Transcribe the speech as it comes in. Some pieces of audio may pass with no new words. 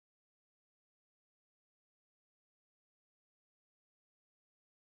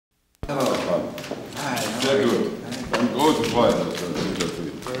Hello. Hi. Sehr gut. Eine große Freude, dass wir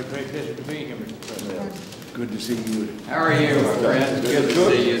Sie. Very great pleasure to be here, Mr. President. Good to see you. How are you, my friend? Good to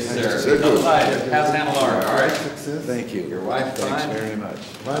see you, sir. Delighted. How's Hannah Laura? All right? Thank you. Your wife Thanks fine? very much.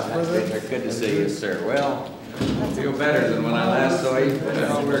 Good to see you, sir. Well, I feel better than when I last saw you.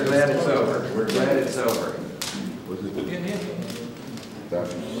 Well, we're glad it's over. We're glad it's over.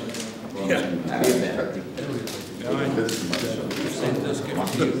 Ja. How you been? Send this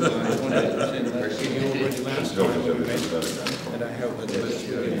gift to you. I wanted to send that to you already last time we met, and I hope that this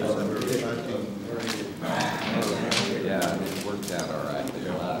will give you some additional. Yeah, it worked out all right. There's a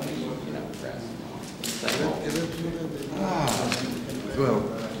lot of press. Well,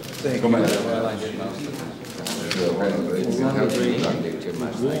 thank Come on. you. Well, I did most of it. Don't do too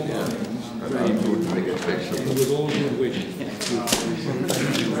much like that. With all your wishes.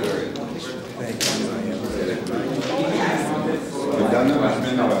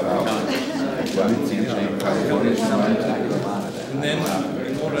 And then,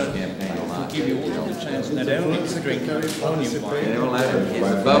 in order to give you all the chance not only to drink on your wine,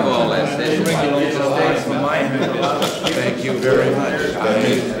 Above all that, Thank you very much.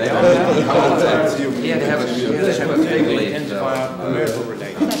 he had to have a big lead. Identifier commercial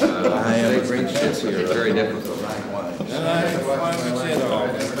relations. I am a great It's very difficult. And I finally said,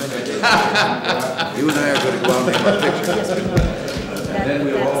 You and I are going to go out and take a picture. And then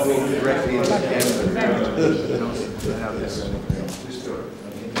we'll all go directly into the Chancellor's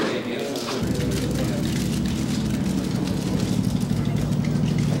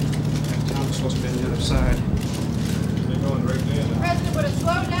been the other side. President, would a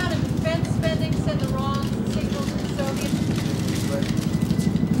slowdown in defense spending send the wrong signal to the Soviets?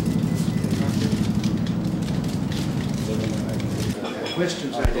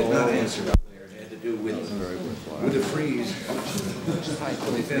 questions I did not answer up there had to do with the freeze.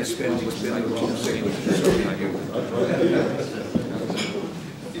 Defense spending has been the wrong signal to the Soviet Union.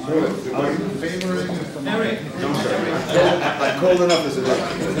 Are you favoring? Like cold enough as it is.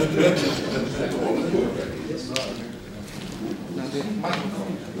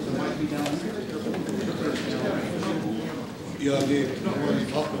 Ja, nee, die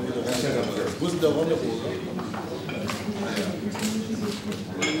Partner wieder wunderbar.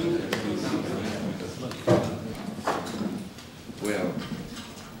 Well,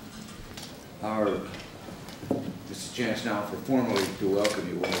 this is a chance now for formally to welcome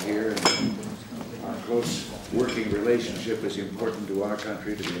you all here. And our close working relationship is important to our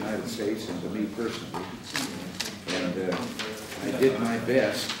country, to the United States, and to me personally. And I did my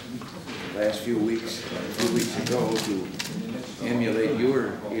best the last few weeks ago to emulate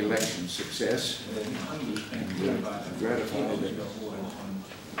your election success, and I'm gratified that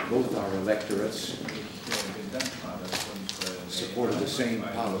both our electorates supported the same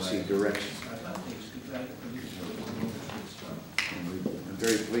policy direction. And I'm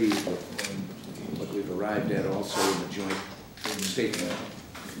very pleased with what we've arrived at also in the joint statement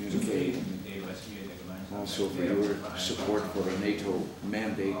communique. Also for your support for a NATO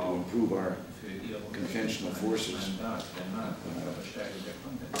mandate to improve our conventional forces.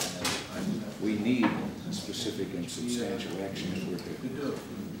 We need specific and substantial action if we're to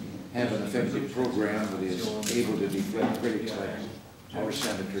have an effective program that is able to deflect critics like our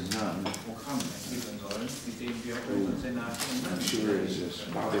Senator Nunn, who I'm sure is as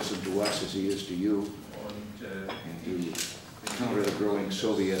bothersome to us as he is to you, and to counter the growing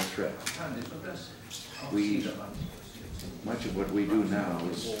Soviet threat. Much of what we do now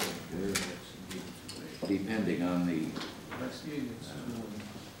is we're depending on the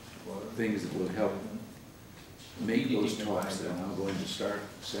things that will help make those talks that are now going to start.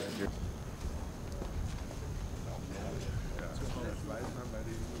 Secretary.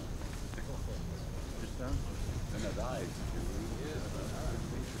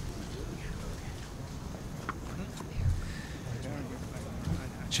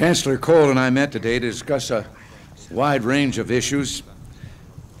 Chancellor Kohl and I met today to discuss a wide range of issues.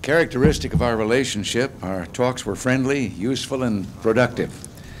 Characteristic of our relationship, our talks were friendly, useful, and productive.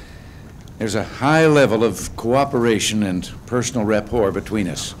 There's a high level of cooperation and personal rapport between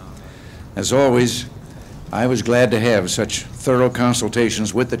us. As always, I was glad to have such thorough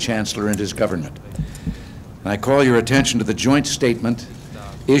consultations with the Chancellor and his government. I call your attention to the joint statement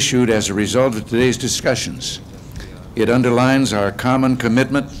issued as a result of today's discussions. It underlines our common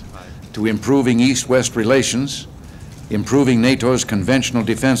commitment to improving East-West relations, improving NATO's conventional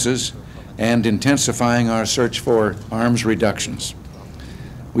defenses, and intensifying our search for arms reductions.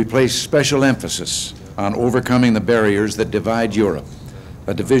 We place special emphasis on overcoming the barriers that divide Europe,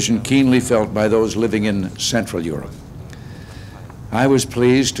 a division keenly felt by those living in Central Europe. I was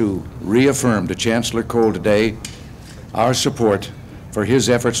pleased to reaffirm to Chancellor Kohl today our support for his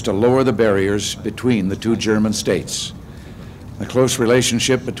efforts to lower the barriers between the two German states. The close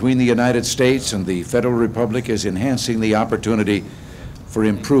relationship between the United States and the Federal Republic is enhancing the opportunity for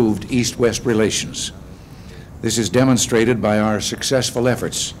improved East-West relations. This is demonstrated by our successful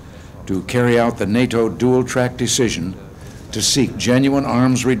efforts to carry out the NATO dual-track decision to seek genuine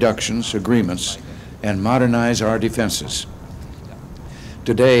arms reductions agreements and modernize our defenses.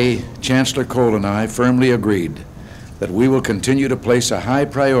 Today, Chancellor Kohl and I firmly agreed that we will continue to place a high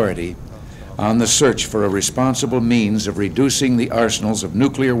priority on the search for a responsible means of reducing the arsenals of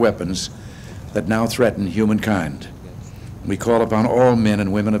nuclear weapons that now threaten humankind. We call upon all men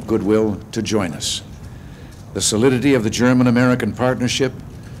and women of goodwill to join us. The solidity of the German-American partnership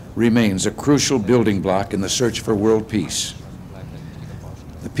remains a crucial building block in the search for world peace.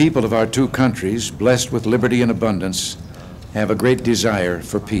 The people of our two countries, blessed with liberty and abundance, have a great desire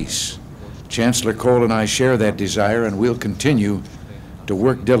for peace. Chancellor Kohl and I share that desire, and we'll continue to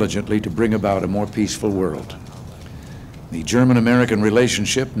work diligently to bring about a more peaceful world. The German-American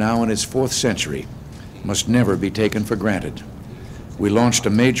relationship, now in its 4th century, must never be taken for granted. We launched a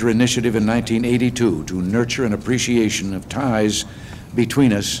major initiative in 1982 to nurture an appreciation of ties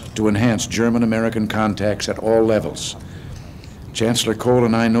between us to enhance German-American contacts at all levels. Chancellor Kohl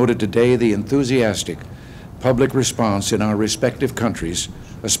and I noted today the enthusiastic public response in our respective countries,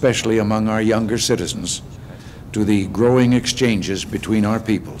 especially among our younger citizens, to the growing exchanges between our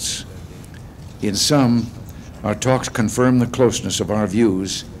peoples. In sum, our talks confirm the closeness of our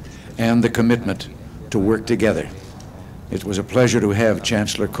views and the commitment to work together. It was a pleasure to have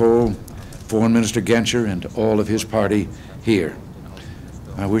Chancellor Kohl, Foreign Minister Genscher, and all of his party here.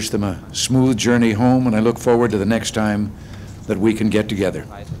 I wish them a smooth journey home, and I look forward to the next time that we can get together.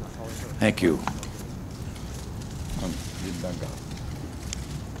 Thank you.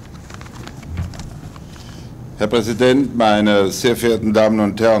 Herr Präsident, meine sehr verehrten Damen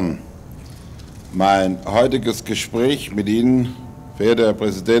und Herren! Mein heutiges Gespräch mit Ihnen, verehrter Herr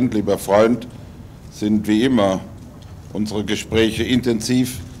Präsident, lieber Freund, sind wie immer unsere Gespräche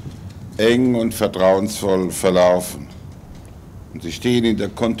intensiv, eng und vertrauensvoll verlaufen. Und sie stehen in der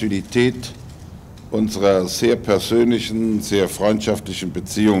Kontinuität unserer sehr persönlichen, sehr freundschaftlichen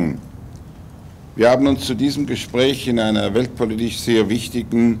Beziehungen. Wir haben uns zu diesem Gespräch in einer weltpolitisch sehr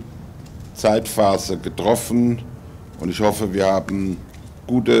wichtigen Zeitphase getroffen und ich hoffe, wir haben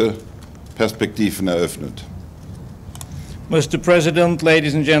gute Perspektiven eröffnet. Mr. President,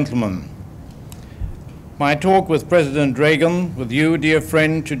 ladies and gentlemen, my talk with President Reagan, with you, dear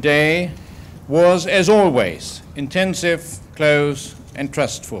friend, today was, as always, intensive, close, and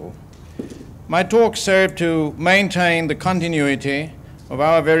trustful. My talk served to maintain the continuity of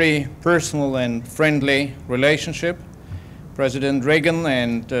our very personal and friendly relationship. President Reagan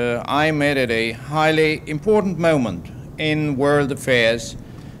and I met at a highly important moment in world affairs,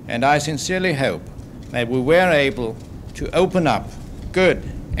 and I sincerely hope that we were able to open up good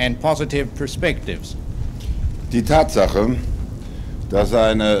and positive perspectives. Die Tatsache, dass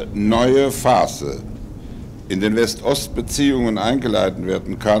eine neue Phase in den West-Ost-Beziehungen eingeleitet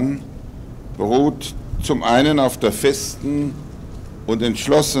werden kann, beruht zum einen auf der festen und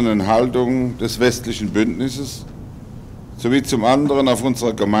entschlossenen Haltung des westlichen Bündnisses sowie zum anderen auf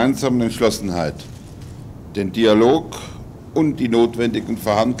unserer gemeinsamen Entschlossenheit, den Dialog und die notwendigen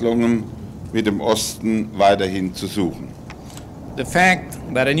Verhandlungen mit dem Osten weiterhin zu suchen. The fact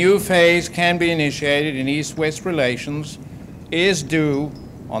that a new phase can be initiated in East-West relations is due,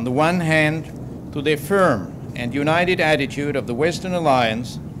 on the one hand, to the firm and united attitude of the Western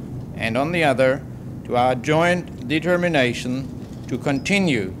Alliance, and on the other, to our joint determination to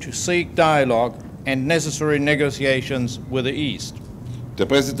continue to seek dialogue and necessary negotiations with the East. Der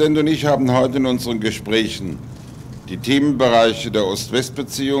Präsident und ich haben heute in unseren Gesprächen die Themenbereiche der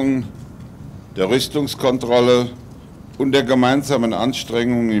Ost-West-Beziehungen, der Rüstungskontrolle und der gemeinsamen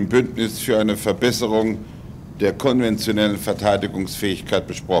Anstrengungen im Bündnis für eine Verbesserung der konventionellen Verteidigungsfähigkeit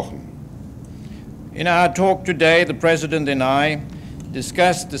besprochen. In our talk today, the President and I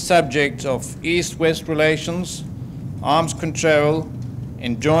discussed the subjects of East-West relations, arms control,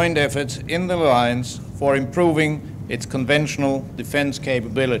 and joint efforts in the alliance for improving its conventional defense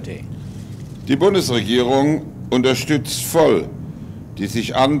capability. Die Bundesregierung unterstützt voll die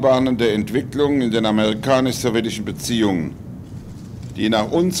sich anbahnende Entwicklung in den amerikanisch-sowjetischen Beziehungen, die nach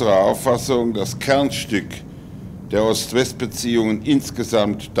unserer Auffassung das Kernstück der Ost-West-Beziehungen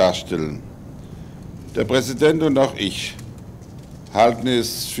insgesamt darstellen. Der Präsident und auch ich halten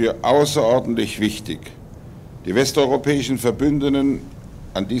es für außerordentlich wichtig, die westeuropäischen Verbündeten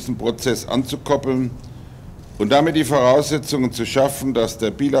an diesem Prozess anzukoppeln und damit die Voraussetzungen zu schaffen, dass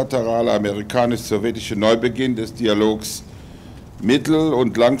der bilaterale amerikanisch-sowjetische Neubeginn des Dialogs mittel-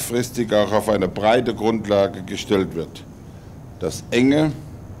 und langfristig auch auf eine breite Grundlage gestellt wird. Das enge,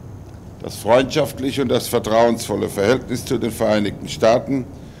 das freundschaftliche und das vertrauensvolle Verhältnis zu den Vereinigten Staaten,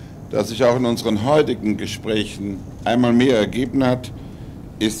 das sich auch in unseren heutigen Gesprächen einmal mehr ergeben hat,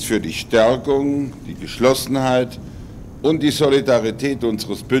 ist für die Stärkung, die Geschlossenheit und die Solidarität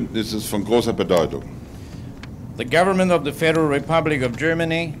unseres Bündnisses von großer Bedeutung. The government of the Federal Republic of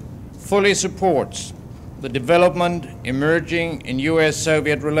Germany fully supports the development emerging in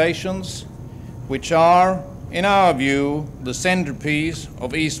US-Soviet relations, which are, in our view, the centerpiece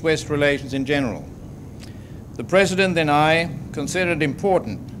of East-West relations in general. The President and I consider it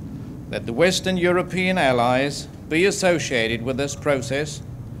important that the Western European allies be associated with this process,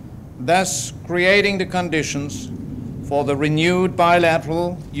 thus creating the conditions for the renewed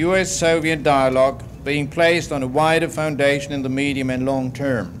bilateral US-Soviet dialogue being placed on a wider foundation in the medium and long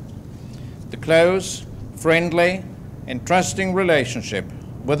term. The close, friendly, and trusting relationship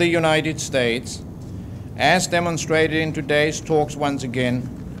with the United States, as demonstrated in today's talks once again,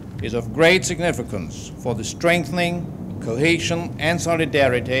 is of great significance for the strengthening, cohesion, and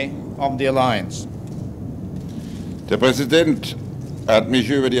solidarity of the alliance. Der Präsident hat mich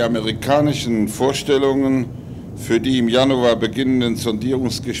über die amerikanischen Vorstellungen für die im Januar beginnenden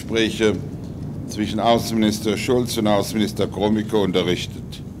Sondierungsgespräche zwischen Außenminister Schulz und Außenminister Gromyko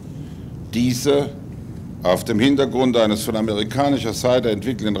unterrichtet. Diese auf dem Hintergrund eines von amerikanischer Seite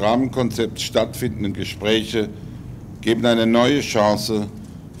entwickelten Rahmenkonzepts stattfindenden Gespräche geben eine neue Chance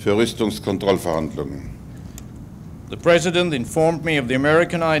für Rüstungskontrollverhandlungen. The President informed me of the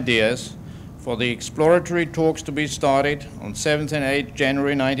American ideas for the exploratory talks to be started on 7th and 8th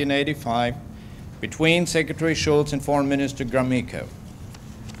January 1985 between Secretary Schulz and Foreign Minister Gromyko.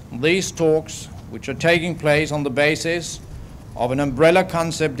 These talks, which are taking place on the basis of an umbrella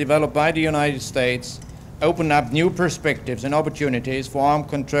concept developed by the United States, open up new perspectives and opportunities for arms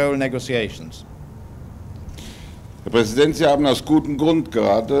control negotiations. Herr Präsident, Sie haben aus gutem Grund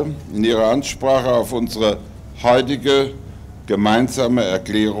gerade in Ihrer Ansprache auf unsere heutige gemeinsame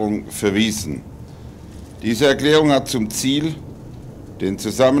Erklärung verwiesen. Diese Erklärung hat zum Ziel, den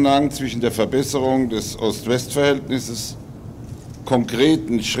Zusammenhang zwischen der Verbesserung des Ost-West-Verhältnisses,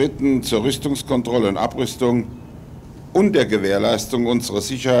 konkreten Schritten zur Rüstungskontrolle und Abrüstung und der Gewährleistung unserer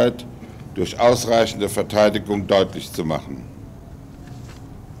Sicherheit durch ausreichende Verteidigung deutlich zu machen.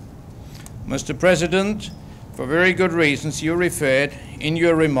 Mr. President, for very good reasons you referred in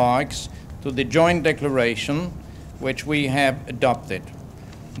your remarks to the joint declaration which we have adopted.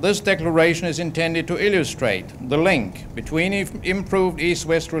 This declaration is intended to illustrate the link between improved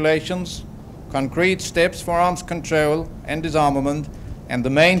East-West relations, concrete steps for arms control and disarmament, and the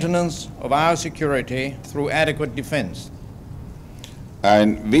maintenance of our security through adequate defense.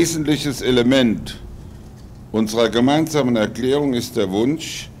 Ein wesentliches Element unserer gemeinsamen Erklärung ist der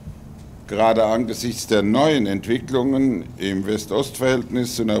Wunsch, gerade angesichts der neuen Entwicklungen im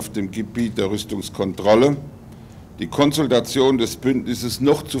West-Ost-Verhältnis und auf dem Gebiet der Rüstungskontrolle, die Konsultation des Bündnisses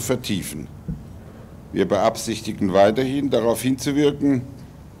noch zu vertiefen. Wir beabsichtigen weiterhin darauf hinzuwirken,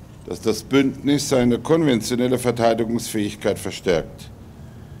 dass das Bündnis seine konventionelle Verteidigungsfähigkeit verstärkt.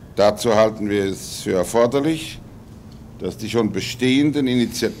 Dazu halten wir es für erforderlich, dass die schon bestehenden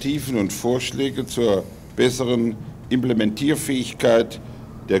Initiativen und Vorschläge zur besseren Implementierfähigkeit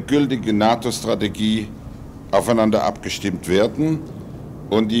der gültigen NATO-Strategie aufeinander abgestimmt werden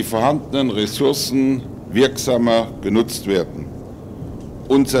und die vorhandenen Ressourcen wirksamer genutzt werden.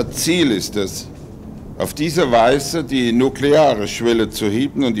 Unser Ziel ist es, auf diese Weise die nukleare Schwelle zu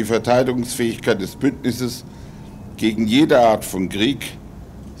heben und die Verteidigungsfähigkeit des Bündnisses gegen jede Art von Krieg,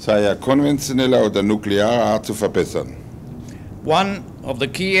 sei er konventioneller oder nuklearer Art, zu verbessern. One of the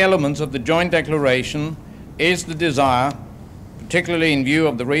key elements of the joint declaration is the desire, particularly in view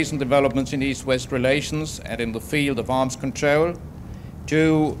of the recent developments in East-West relations and in the field of arms control,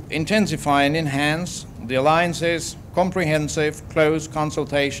 to intensify and enhance the alliance's comprehensive, close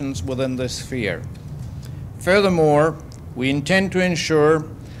consultations within this sphere. Furthermore, we intend to ensure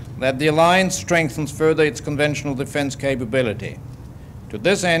that the alliance strengthens further its conventional defense capability. To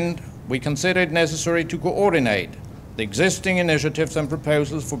this end, we consider it necessary to coordinate the existing initiatives and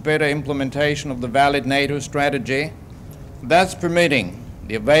proposals for better implementation of the valid NATO strategy, thus permitting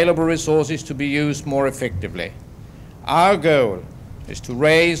the available resources to be used more effectively. Our goal is to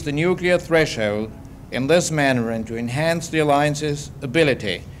raise the nuclear threshold in this manner and to enhance the alliance's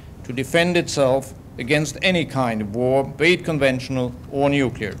ability to defend itself against any kind of war, be it conventional or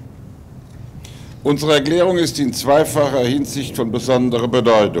nuclear. Unsere Erklärung ist in zweifacher Hinsicht von besonderer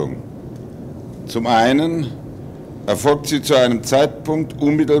Bedeutung. Zum einen erfolgt sie zu einem Zeitpunkt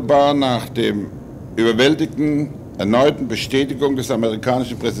unmittelbar nach dem überwältigenden erneuten Bestätigung des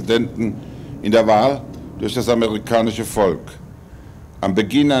amerikanischen Präsidenten in der Wahl durch das amerikanische Volk, am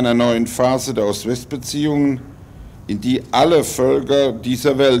Beginn einer neuen Phase der Ost-West-Beziehungen, in die alle Völker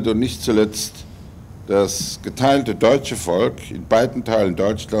dieser Welt und nicht zuletzt das geteilte deutsche Volk in beiden Teilen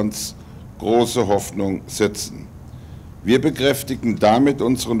Deutschlands große Hoffnung setzen. Wir bekräftigen damit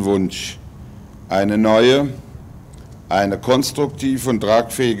unseren Wunsch, eine neue, eine konstruktive und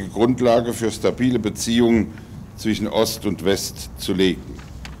tragfähige Grundlage für stabile Beziehungen zwischen Ost und West zu legen.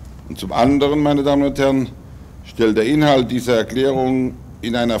 Und zum anderen, meine Damen und Herren, stellt der Inhalt dieser Erklärung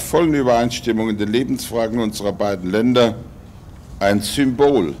in einer vollen Übereinstimmung in den Lebensfragen unserer beiden Länder ein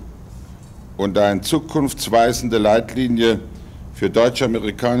Symbol und eine zukunftsweisende Leitlinie für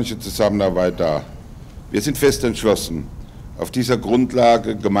deutsch-amerikanische Zusammenarbeit dar. Wir sind fest entschlossen, auf dieser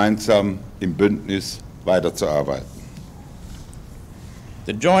Grundlage gemeinsam im Bündnis weiterzuarbeiten.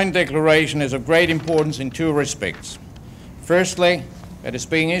 The joint declaration is of great importance in two respects. Firstly, it is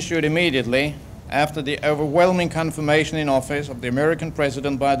being issued immediately after the overwhelming confirmation in office of the American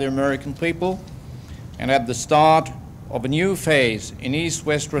president by the American people, and at the start of a new phase in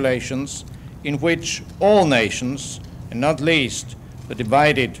East-West relations in which all nations, and not least the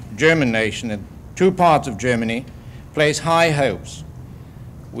divided German nation in two parts of Germany, place high hopes.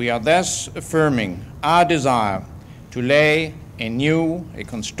 We are thus affirming our desire to lay a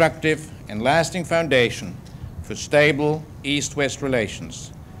constructive and lasting foundation for stable East-West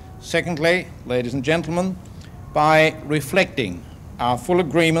relations. Secondly, ladies and gentlemen, by reflecting our full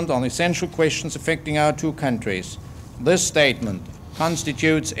agreement on essential questions affecting our two countries, this statement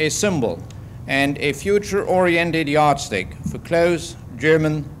constitutes a symbol and a future-oriented yardstick for close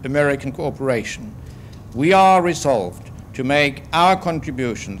German-American cooperation. We are resolved to make our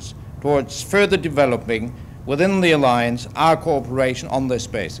contributions towards further developing within the alliance our cooperation on this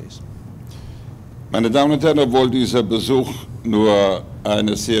basis. Meine Damen und Herren, obwohl dieser Besuch nur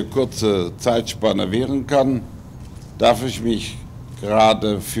eine sehr kurze Zeitspanne währen kann, darf ich mich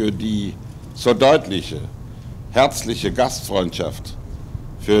gerade für die so deutliche, herzliche Gastfreundschaft,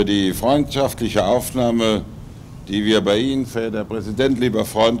 für die freundschaftliche Aufnahme, die wir bei Ihnen, verehrter Herr Präsident, lieber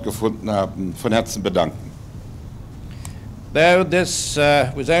Freund, gefunden haben, von Herzen bedanken. Though this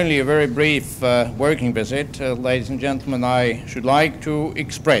was only a very brief working visit, ladies and gentlemen, I should like to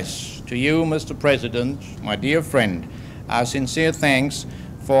express to you, Mr. President, my dear friend, our sincere thanks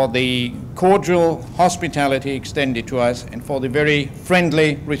for the cordial hospitality extended to us and for the very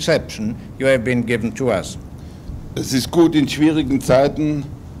friendly reception you have been given to us. Es ist gut, in schwierigen Zeiten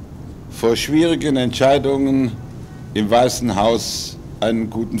vor schwierigen Entscheidungen im Weißen Haus einen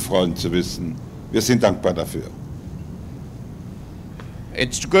guten Freund zu wissen. Wir sind dankbar dafür.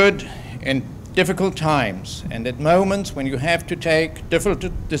 It's good in difficult times and at moments when you have to take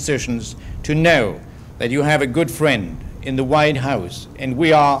difficult decisions to know that you have a good friend in the White House, and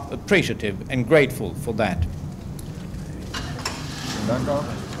we are appreciative and grateful for that.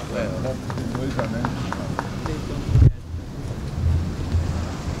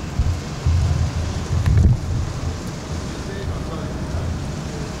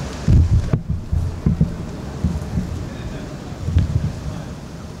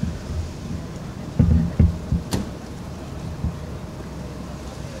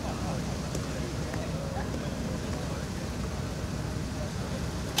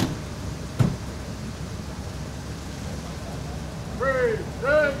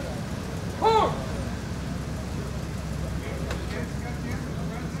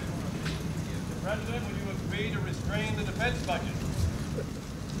 President, will you agree to restrain the defense budget?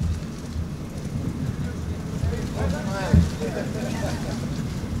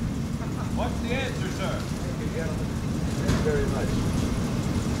 What's the answer, sir? Thank you very much.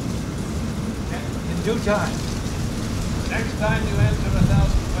 In due time. Next time you answer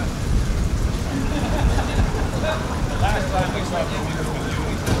 1,000 questions. The last time we saw you with you,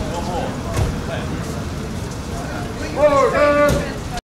 we said no more.